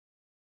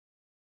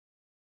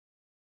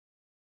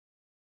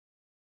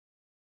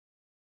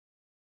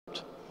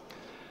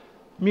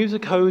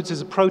MusiCodes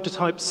is a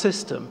prototype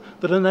system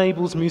that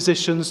enables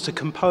musicians to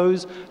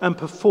compose and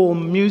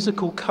perform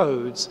musical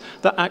codes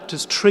that act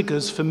as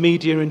triggers for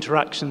media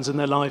interactions in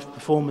their live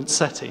performance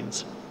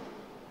settings.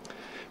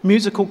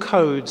 Musical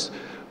codes,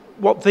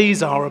 what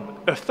these are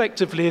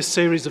effectively a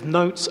series of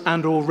notes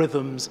and/or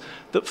rhythms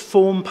that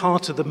form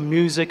part of the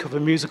music of a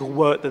musical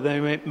work that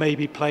they may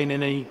be playing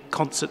in a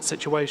concert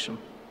situation.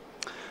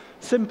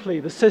 Simply,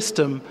 the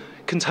system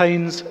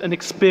contains an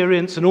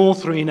experience, an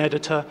authoring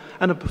editor,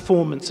 and a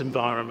performance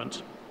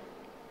environment.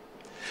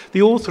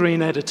 The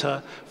authoring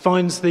editor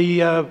finds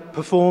the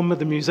performer,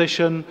 the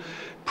musician,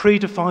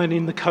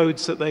 predefining the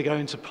codes that they're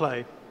going to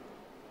play.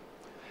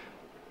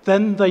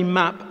 Then they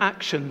map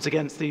actions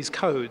against these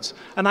codes,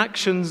 and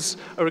actions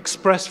are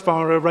expressed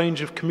via a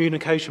range of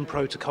communication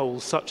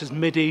protocols, such as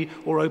MIDI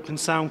or open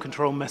sound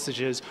control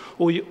messages,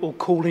 or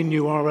calling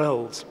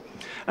URLs.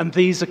 And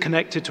these are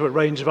connected to a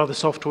range of other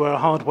software or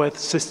hardware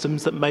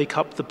systems that make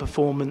up the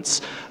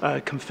performance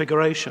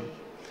configuration.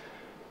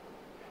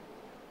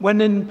 When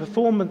in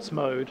performance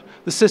mode,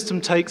 the system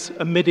takes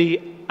a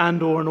MIDI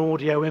and/or an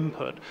audio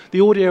input.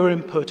 The audio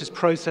input is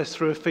processed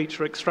through a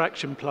feature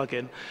extraction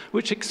plugin,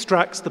 which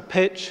extracts the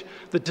pitch,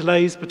 the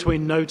delays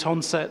between note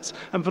onsets,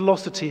 and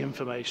velocity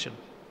information.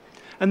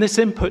 And this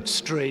input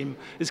stream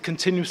is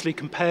continuously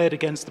compared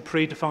against the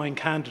predefined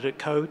candidate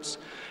codes,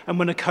 and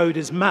when a code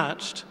is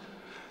matched,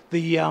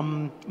 the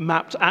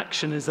mapped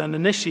action is then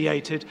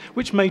initiated,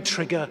 which may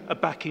trigger a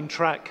backing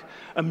track,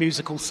 a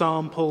musical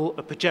sample,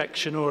 a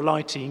projection or a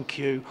lighting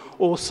cue,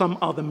 or some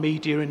other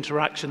media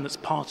interaction that's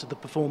part of the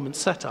performance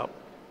setup.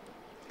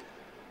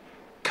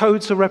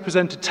 Codes are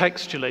represented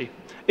textually,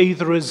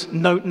 either as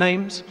note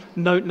names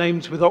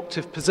with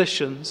octave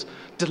positions,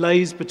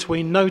 delays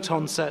between note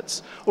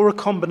onsets, or a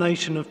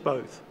combination of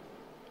both.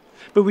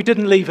 But we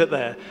didn't leave it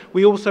there.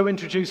 We also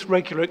introduced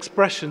regular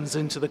expressions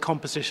into the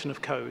composition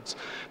of codes.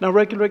 Now,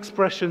 regular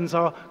expressions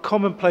are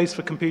commonplace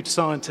for computer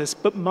scientists,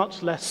 but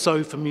much less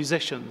so for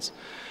musicians.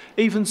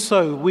 Even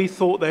so, we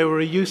thought they were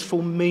a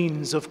useful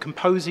means of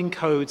composing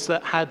codes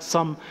that had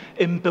some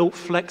inbuilt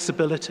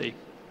flexibility.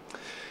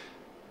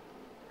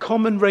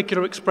 Common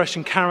regular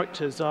expression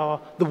characters are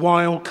the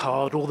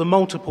wildcard or the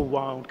multiple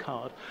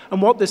wildcard.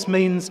 And what this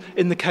means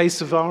in the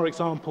case of our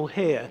example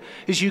here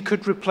is you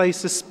could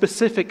replace a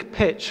specific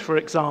pitch, for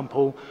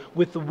example,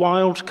 with the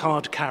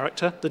wildcard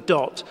character, the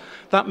dot.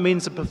 That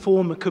means a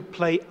performer could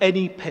play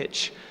any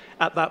pitch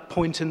at that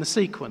point in the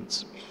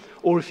sequence.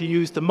 Or if you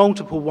use the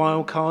multiple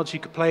wildcards, you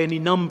could play any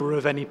number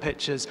of any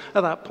pitches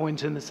at that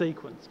point in the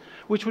sequence,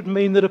 which would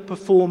mean that a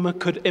performer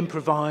could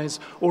improvise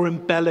or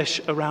embellish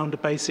around a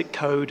basic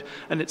code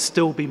and it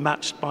still be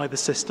matched by the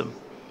system.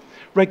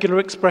 Regular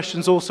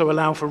expressions also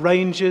allow for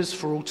ranges,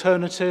 for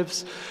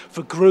alternatives,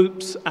 for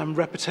groups and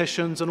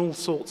repetitions and all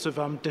sorts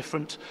of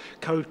different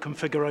code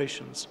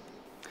configurations.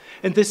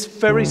 In this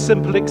very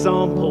simple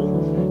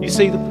example, you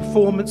see the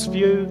performance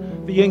view,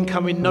 the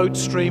incoming note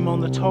stream on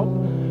the top.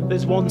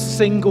 There's one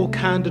single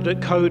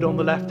candidate code on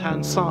the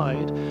left-hand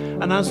side,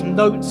 and as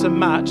notes are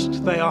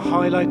matched, they are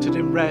highlighted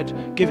in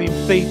red, giving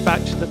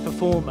feedback to the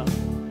performer.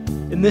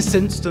 In this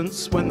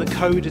instance, when the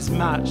code is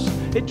matched,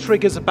 it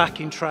triggers a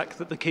backing track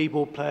that the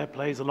keyboard player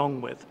plays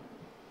along with.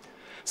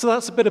 So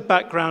that's a bit of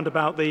background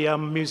about the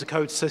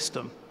MusiCode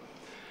system.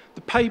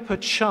 The paper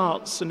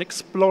charts an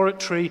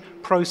exploratory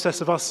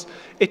process of us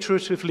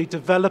iteratively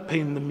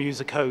developing the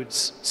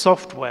MusiCode's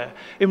software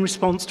in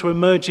response to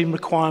emerging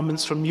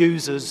requirements from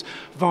users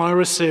via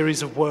a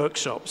series of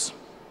workshops.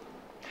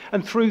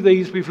 And through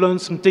these, we've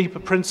learned some deeper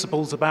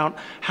principles about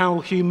how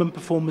human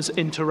performers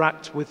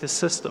interact with the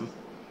system.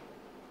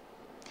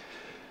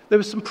 There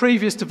was some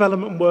previous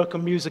development work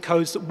on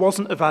MusiCodes that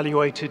wasn't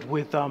evaluated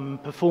with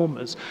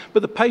performers,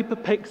 but the paper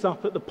picks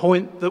up at the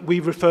point that we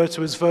refer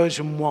to as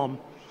version 1.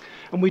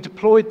 And we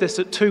deployed this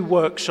at 2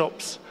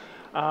 workshops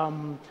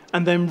and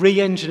then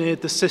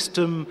re-engineered the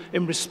system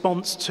in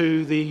response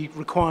to the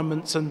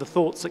requirements and the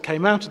thoughts that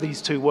came out of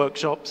these 2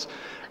 workshops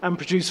and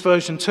produced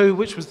version 2,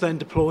 which was then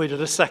deployed at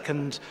a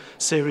second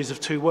series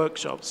of 2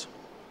 workshops.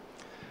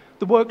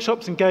 The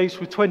workshops engaged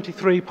with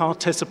 23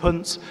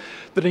 participants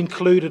that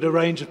included a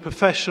range of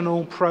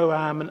professional,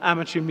 pro-am, and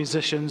amateur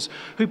musicians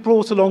who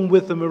brought along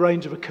with them a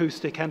range of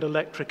acoustic and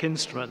electric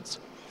instruments.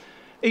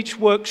 Each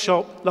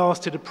workshop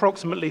lasted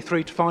approximately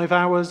 3 to 5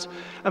 hours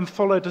and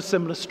followed a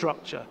similar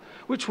structure,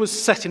 which was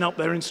setting up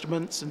their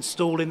instruments,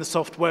 installing the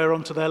software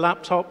onto their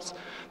laptops.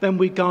 Then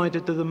we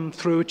guided them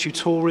through a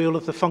tutorial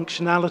of the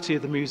functionality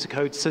of the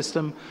MusiCode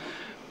system.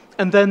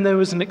 And then there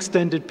was an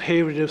extended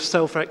period of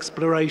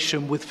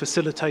self-exploration with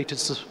facilitated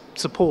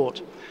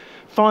support.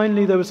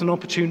 Finally, there was an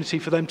opportunity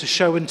for them to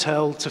show and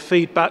tell, to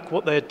feedback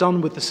what they had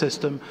done with the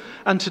system,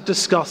 and to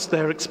discuss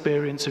their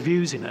experience of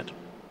using it.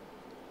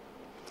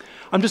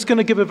 I'm just going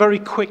to give a very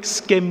quick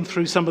skim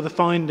through some of the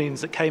findings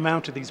that came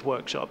out of these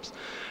workshops.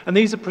 And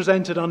these are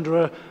presented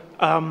under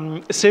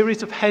a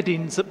series of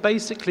headings that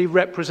basically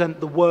represent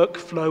the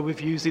workflow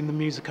of using the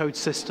MusiCode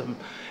system,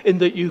 in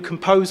that you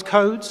compose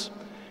codes,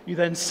 You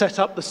then set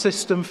up the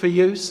system for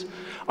use.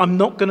 I'm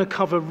not going to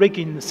cover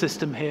rigging the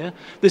system here.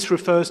 This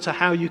refers to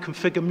how you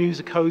configure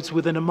music codes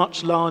within a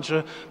much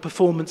larger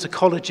performance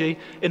ecology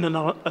in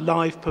a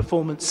live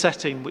performance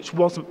setting, which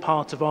wasn't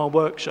part of our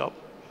workshop.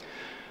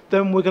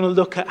 Then we're going to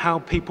look at how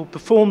people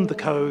performed the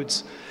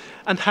codes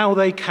and how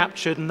they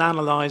captured and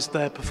analyzed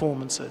their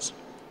performances.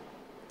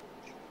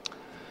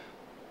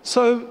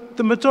 So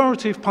the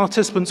majority of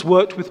participants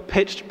worked with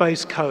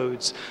pitch-based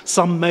codes.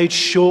 Some made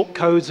short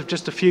codes of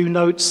just a few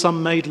notes,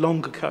 some made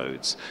longer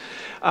codes.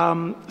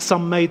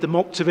 Some made them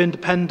octave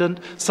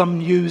independent,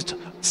 some used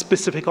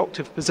specific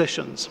octave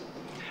positions.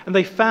 And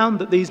they found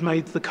that these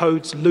made the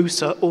codes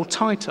looser or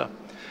tighter.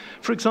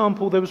 For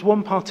example, there was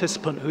one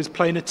participant who was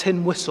playing a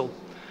tin whistle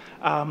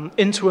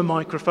into a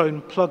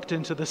microphone plugged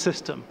into the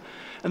system.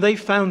 And they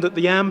found that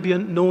the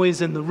ambient noise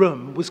in the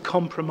room was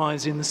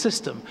compromising the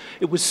system.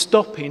 It was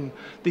stopping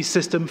the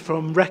system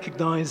from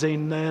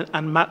recognizing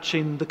and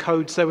matching the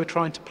codes they were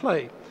trying to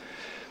play.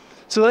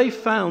 So they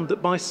found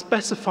that by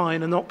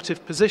specifying an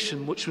octave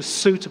position which was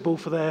suitable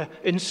for their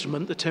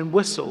instrument, the tin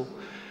whistle,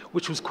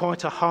 which was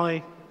quite a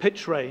high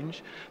pitch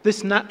range,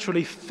 this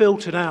naturally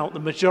filtered out the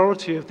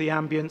majority of the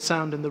ambient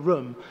sound in the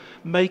room,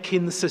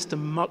 making the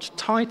system much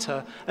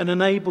tighter and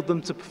enabled them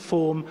to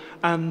perform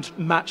and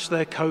match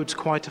their codes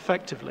quite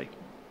effectively.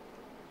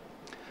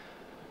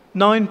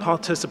 9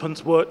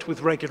 participants worked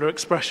with regular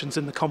expressions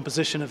in the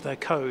composition of their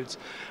codes,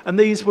 and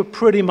these were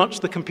pretty much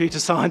the computer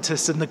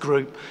scientists in the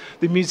group.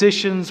 The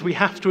musicians, we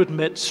have to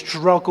admit,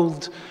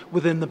 struggled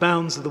within the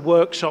bounds of the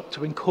workshop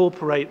to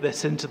incorporate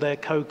this into their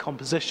code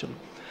composition.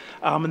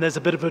 And there's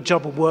a bit of a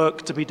job of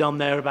work to be done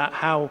there about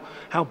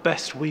how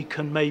best we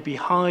can maybe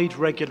hide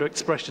regular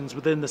expressions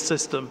within the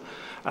system,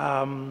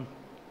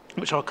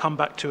 which I'll come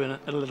back to in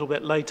a little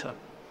bit later.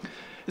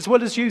 As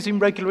well as using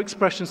regular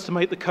expressions to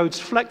make the codes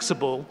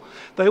flexible,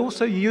 they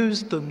also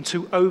used them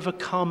to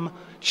overcome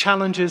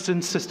challenges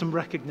in system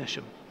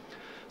recognition.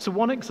 So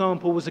one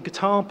example was a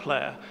guitar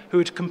player who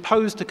had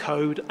composed a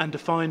code and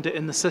defined it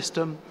in the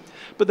system,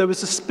 but there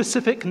was a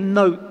specific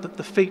note that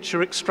the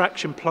feature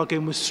extraction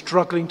plugin was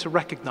struggling to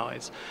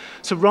recognize.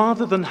 So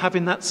rather than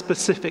having that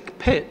specific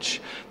pitch,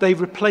 they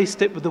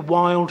replaced it with the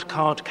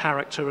wildcard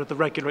character of the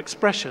regular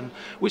expression,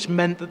 which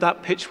meant that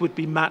that pitch would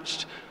be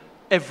matched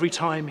every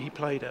time he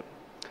played it.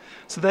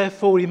 So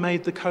therefore, he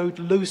made the code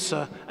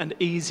looser and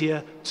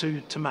easier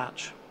to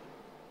match.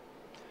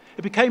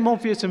 It became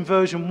obvious in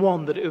version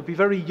 1 that it would be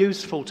very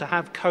useful to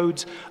have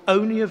codes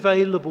only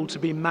available to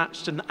be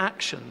matched and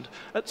actioned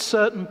at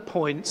certain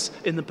points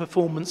in the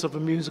performance of a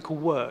musical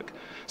work.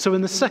 So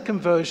in the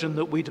second version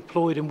that we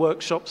deployed in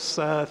workshops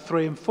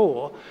 3 and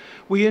 4,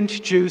 we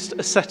introduced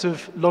a set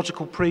of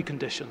logical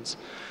preconditions.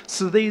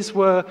 So these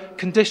were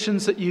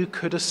conditions that you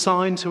could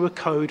assign to a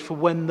code for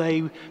when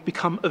they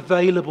become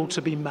available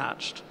to be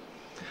matched.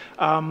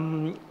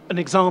 An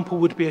example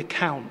would be a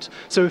count.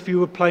 So if you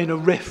were playing a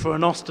riff or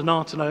an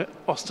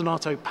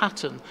ostinato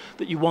pattern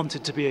that you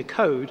wanted to be a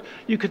code,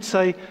 you could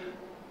say,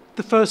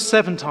 the first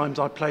 7 times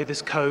I play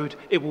this code,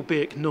 it will be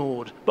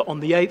ignored. But on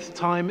the 8th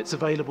time, it's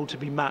available to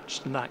be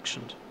matched and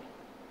actioned.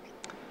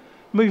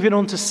 Moving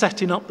on to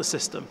setting up the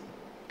system.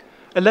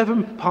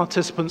 11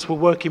 participants were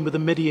working with a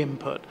MIDI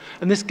input,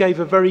 and this gave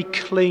a very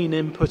clean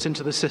input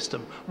into the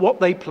system.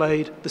 What they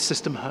played, the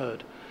system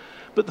heard.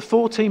 But the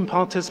 14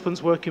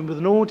 participants working with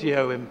an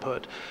audio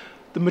input,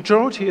 the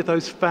majority of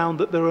those found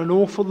that there are an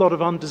awful lot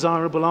of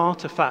undesirable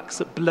artifacts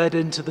that bled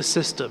into the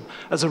system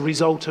as a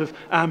result of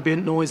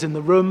ambient noise in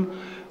the room,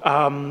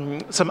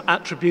 some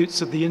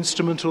attributes of the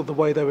instrument or the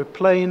way they were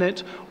playing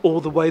it,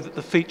 or the way that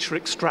the feature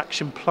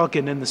extraction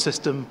plugin in the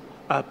system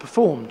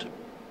performed.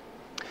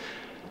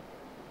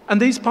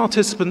 And these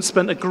participants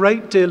spent a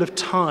great deal of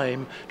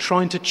time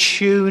trying to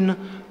tune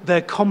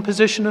their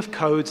composition of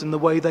codes and the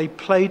way they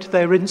played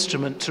their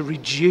instrument to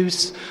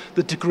reduce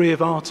the degree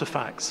of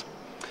artifacts.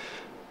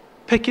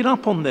 Picking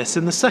up on this,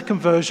 in the second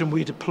version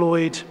we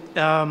deployed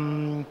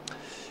in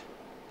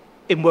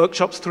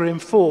workshops 3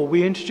 and 4,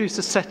 we introduced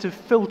a set of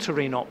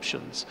filtering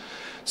options.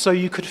 So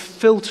you could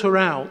filter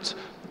out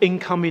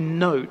incoming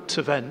note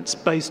events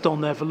based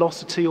on their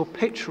velocity or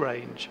pitch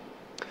range.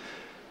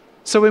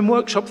 So in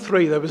workshop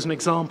 3, there was an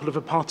example of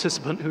a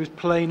participant who was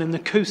playing an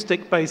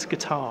acoustic bass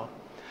guitar,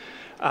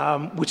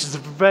 which is a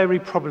very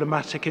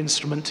problematic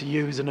instrument to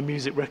use in a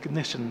music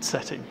recognition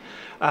setting.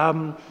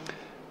 And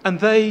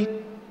they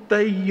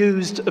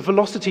used a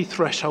velocity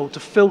threshold to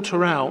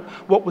filter out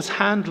what was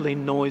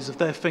handling noise of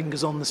their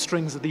fingers on the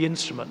strings of the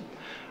instrument.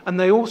 And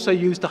they also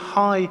used a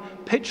high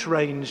pitch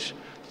range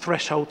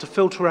threshold to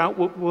filter out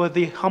what were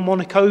the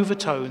harmonic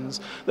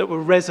overtones that were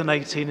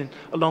resonating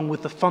along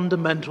with the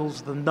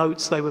fundamentals of the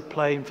notes they were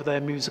playing for their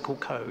musical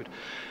code.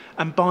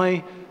 And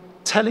by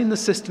telling the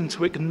system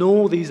to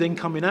ignore these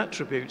incoming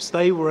attributes,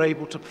 they were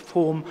able to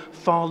perform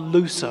far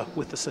looser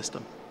with the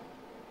system.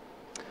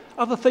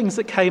 Other things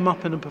that came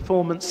up in a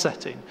performance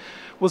setting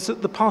was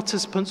that the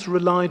participants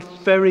relied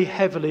very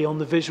heavily on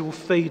the visual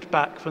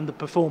feedback from the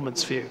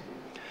performance view.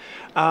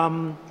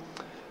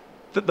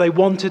 That they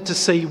wanted to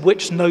see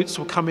which notes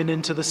were coming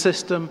into the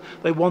system.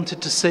 They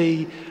wanted to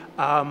see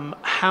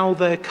how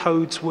their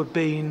codes were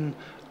being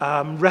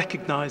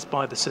recognized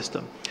by the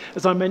system.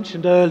 As I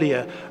mentioned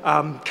earlier,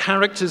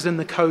 characters in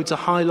the codes are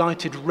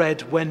highlighted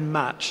red when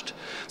matched.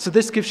 So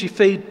this gives you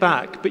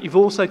feedback, but you've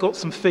also got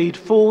some feed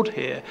forward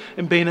here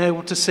in being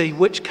able to see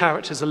which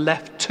characters are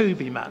left to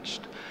be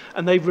matched.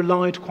 And they've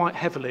relied quite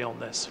heavily on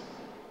this.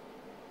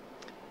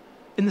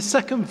 In the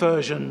second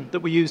version that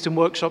we used in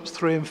workshops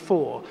 3 and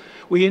 4,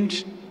 we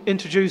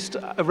introduced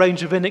a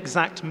range of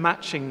inexact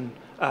matching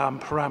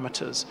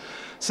parameters.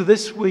 So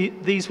these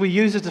were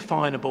user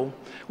definable,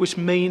 which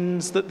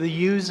means that the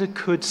user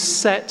could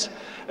set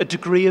a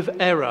degree of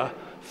error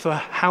for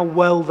how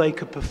well they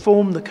could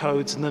perform the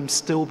codes and then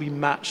still be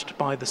matched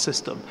by the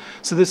system.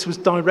 So this was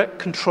direct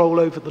control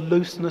over the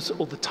looseness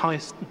or the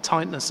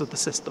tightness of the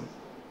system.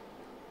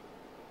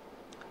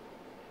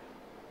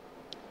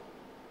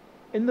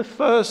 In the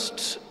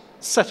first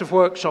set of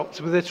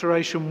workshops with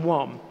iteration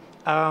 1,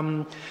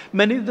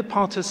 many of the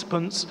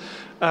participants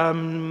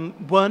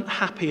weren't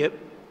happy at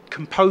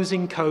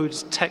composing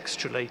codes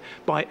textually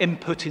by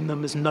inputting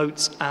them as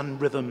notes and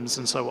rhythms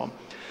and so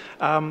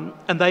on.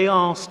 And they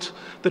asked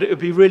that it would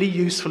be really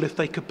useful if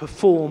they could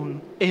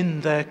perform in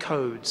their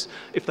codes,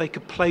 if they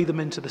could play them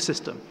into the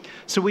system.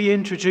 So we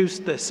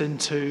introduced this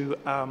into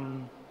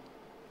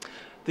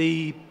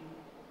the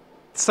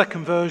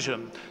second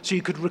version. So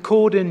you could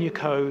record in your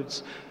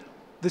codes.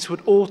 This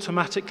would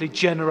automatically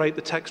generate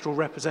the textual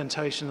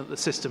representation that the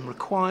system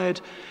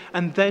required,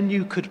 and then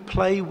you could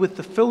play with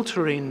the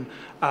filtering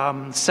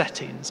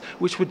settings,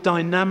 which would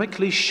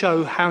dynamically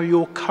show how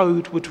your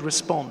code would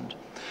respond.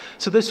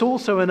 So this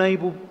also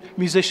enabled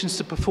musicians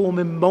to perform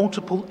in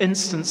multiple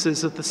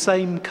instances of the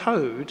same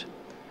code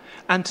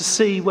and to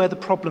see where the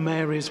problem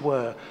areas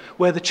were,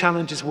 where the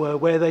challenges were,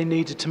 where they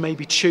needed to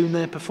maybe tune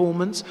their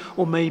performance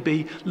or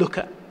maybe look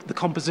at the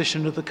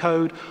composition of the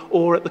code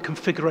or at the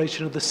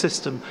configuration of the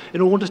system in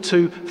order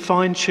to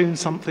fine-tune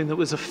something that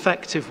was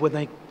effective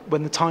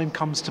when the time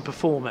comes to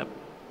perform it.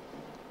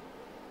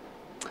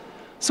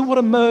 So what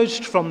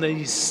emerged from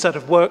these set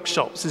of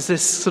workshops is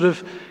this sort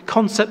of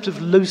concept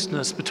of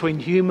looseness between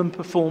human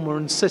performer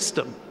and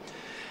system.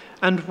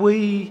 And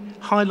we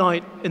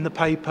highlight in the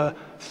paper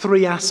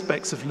 3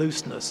 aspects of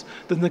looseness: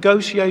 the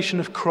negotiation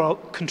of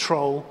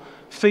control,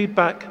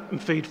 feedback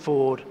and feed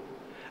forward,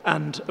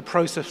 and a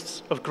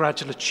process of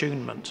gradual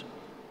attunement.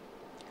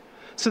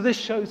 So this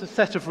shows a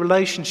set of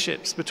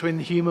relationships between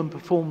the human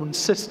performer and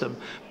system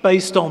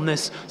based on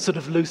this sort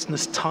of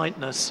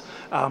looseness-tightness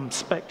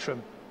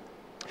spectrum.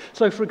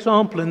 So for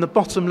example, in the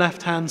bottom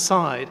left-hand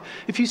side,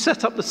 if you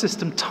set up the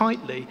system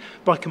tightly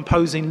by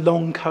composing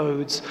long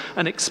codes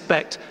and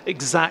expect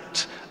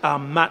exact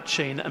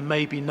matching and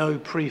maybe no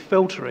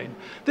pre-filtering,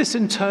 this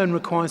in turn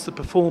requires the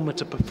performer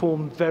to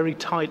perform very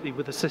tightly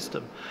with the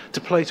system, to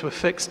play to a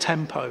fixed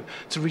tempo,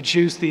 to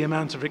reduce the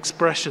amount of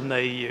expression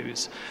they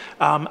use,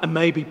 and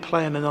maybe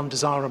play in an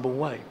undesirable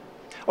way.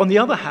 On the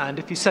other hand,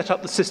 if you set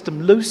up the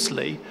system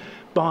loosely,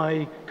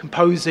 by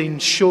composing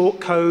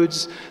short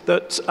codes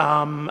that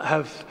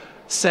have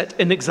set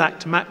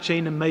inexact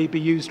matching and maybe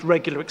used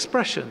regular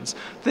expressions.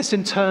 This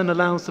in turn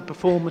allows the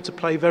performer to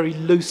play very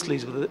loosely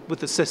with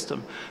the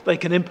system. They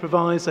can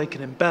improvise, they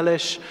can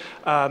embellish,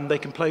 they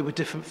can play with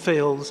different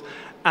feels,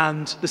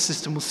 and the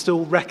system will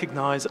still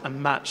recognize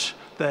and match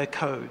their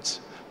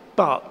codes,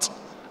 but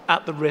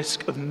at the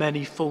risk of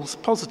many false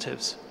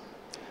positives.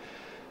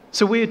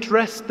 So we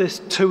addressed this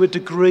to a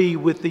degree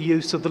with the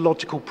use of the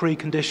logical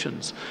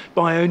preconditions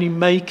by only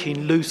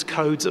making loose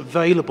codes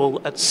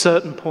available at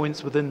certain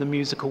points within the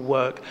musical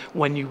work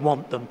when you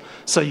want them,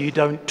 so you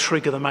don't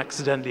trigger them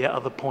accidentally at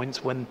other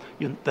points when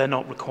they're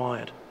not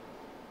required.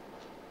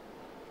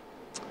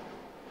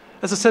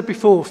 As I said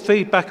before,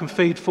 feedback and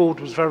feed forward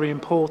was very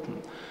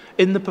important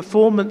in the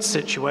performance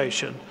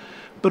situation,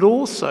 but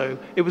also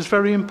it was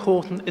very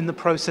important in the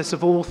process of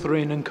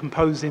authoring and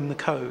composing the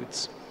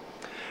codes.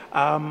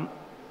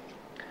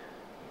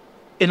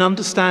 In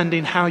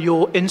understanding how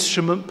your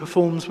instrument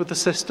performs with the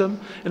system,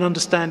 in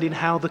understanding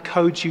how the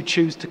codes you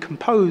choose to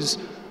compose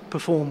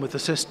perform with the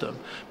system,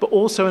 but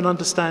also in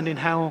understanding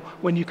how,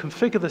 when you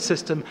configure the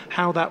system,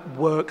 how that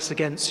works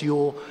against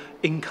your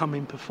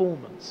incoming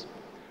performance.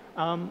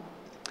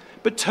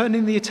 But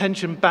turning the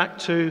attention back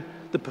to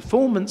the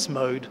performance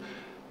mode,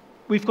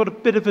 we've got a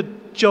bit of a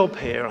job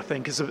here, I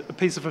think, as a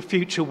piece of a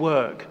future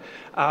work.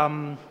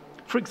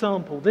 For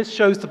example, this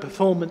shows the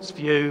performance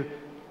view.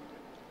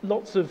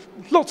 Lots of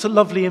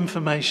lovely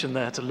information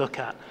there to look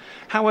at.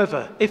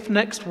 However, if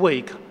next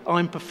week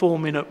I'm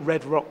performing at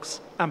Red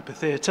Rocks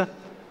Amphitheatre,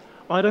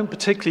 I don't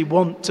particularly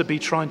want to be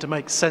trying to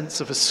make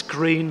sense of a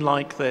screen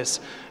like this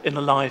in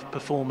a live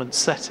performance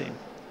setting.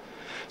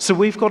 So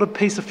we've got a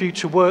piece of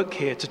future work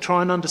here to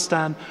try and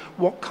understand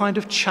what kind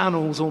of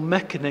channels or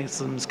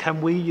mechanisms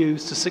can we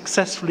use to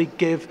successfully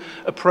give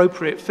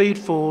appropriate feed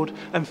forward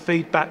and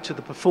feedback to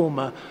the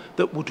performer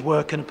that would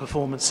work in a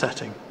performance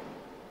setting.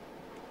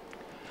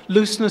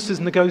 Looseness is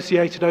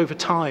negotiated over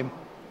time.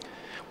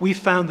 we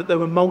found that there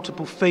were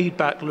multiple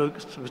feedback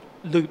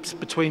loops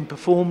between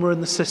performer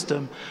and the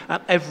system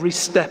at every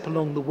step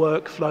along the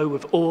workflow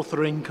of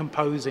authoring,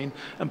 composing,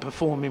 and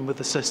performing with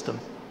the system.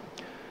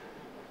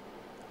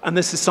 And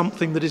this is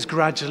something that is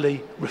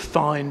gradually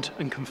refined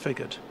and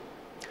configured.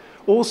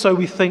 Also,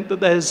 we think that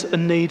there's a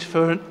need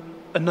for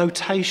a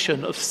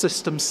notation of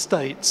system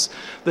states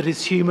that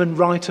is human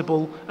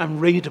writable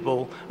and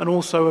readable and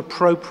also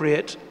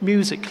appropriate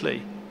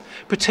musically,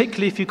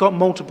 particularly if you've got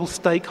multiple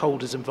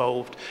stakeholders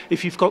involved.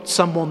 If you've got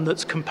someone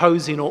that's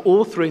composing or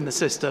authoring the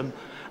system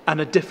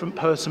and a different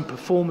person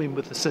performing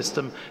with the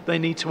system, they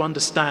need to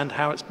understand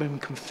how it's been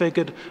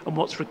configured and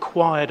what's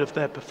required of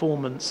their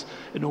performance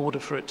in order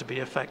for it to be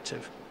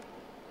effective.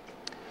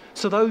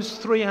 So those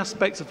three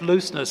aspects of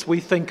looseness we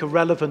think are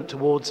relevant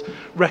towards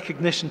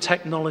recognition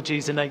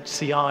technologies in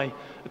HCI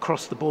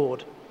across the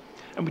board.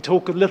 And we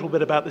talk a little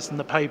bit about this in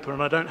the paper,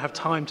 and I don't have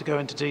time to go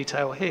into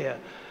detail here.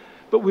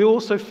 But we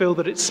also feel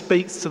that it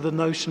speaks to the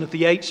notion of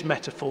the H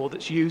metaphor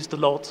that's used a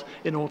lot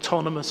in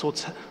autonomous or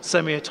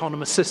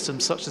semi-autonomous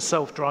systems such as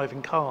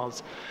self-driving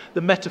cars.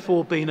 The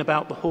metaphor being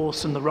about the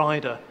horse and the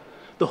rider.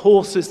 The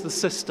horse is the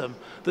system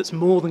that's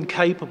more than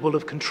capable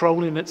of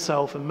controlling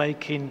itself and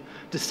making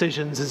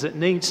decisions as it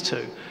needs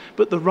to.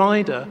 But the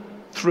rider,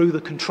 through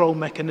the control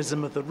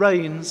mechanism of the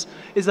reins,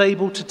 is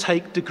able to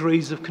take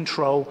degrees of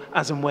control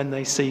as and when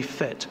they see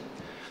fit.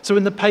 So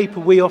in the paper,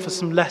 we offer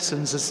some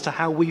lessons as to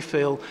how we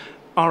feel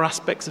our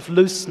aspects of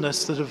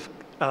looseness that have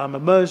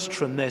emerged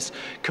from this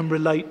can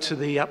relate to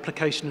the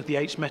application of the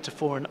H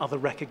metaphor and other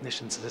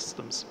recognition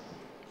systems.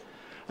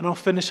 And I'll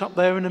finish up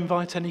there and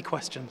invite any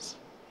questions.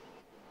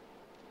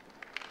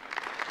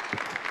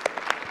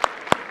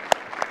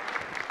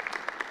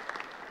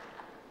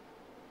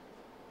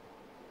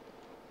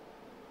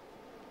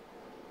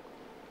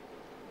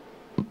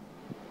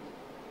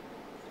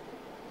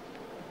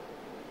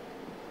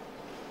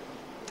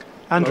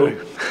 Andrew.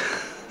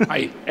 Hello.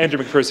 Hi,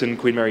 Andrew McPherson,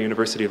 Queen Mary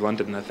University of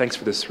London. Thanks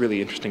for this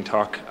really interesting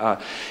talk.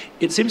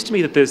 It seems to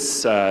me that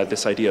this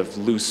idea of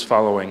loose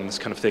following, this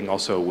kind of thing,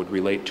 also would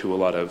relate to a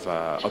lot of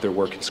other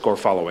work in score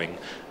following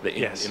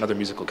in other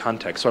musical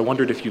contexts. So I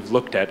wondered if you've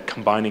looked at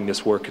combining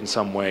this work in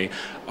some way,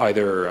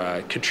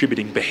 either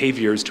contributing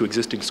behaviors to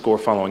existing score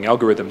following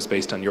algorithms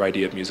based on your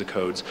idea of music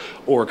codes,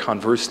 or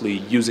conversely,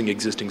 using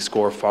existing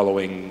score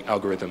following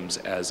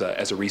algorithms as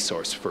a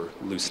resource for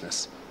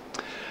looseness.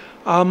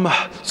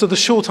 So the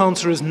short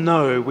answer is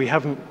no, we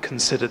haven't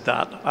considered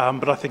that,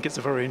 but I think it's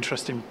a very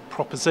interesting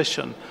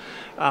proposition.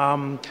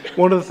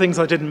 One of the things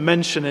I didn't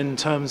mention in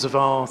terms of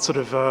our sort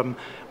of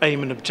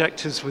aim and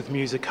objectives with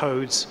music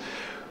codes,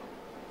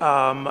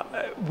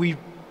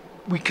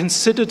 we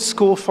considered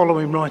score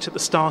following right at the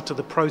start of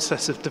the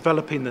process of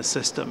developing the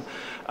system,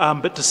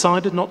 but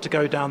decided not to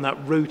go down that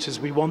route as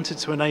we wanted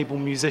to enable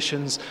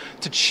musicians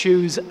to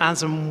choose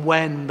as and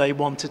when they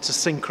wanted to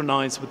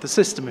synchronize with the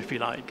system, if you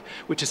like,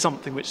 which is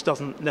something which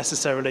doesn't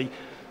necessarily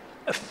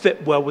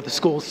fit well with the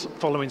score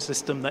following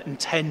system that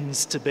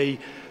intends to be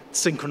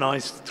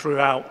synchronized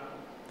throughout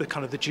the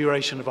kind of the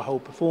duration of a whole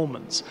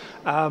performance.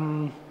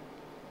 But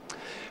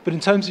in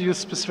terms of your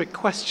specific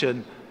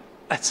question,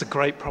 that's a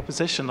great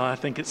proposition. I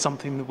think it's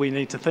something that we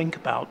need to think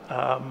about.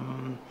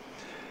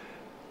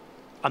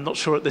 I'm not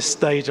sure at this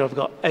stage I've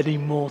got any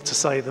more to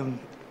say than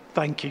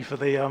thank you for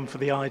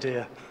the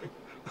idea.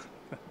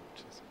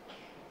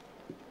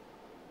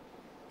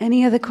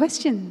 Any other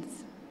questions?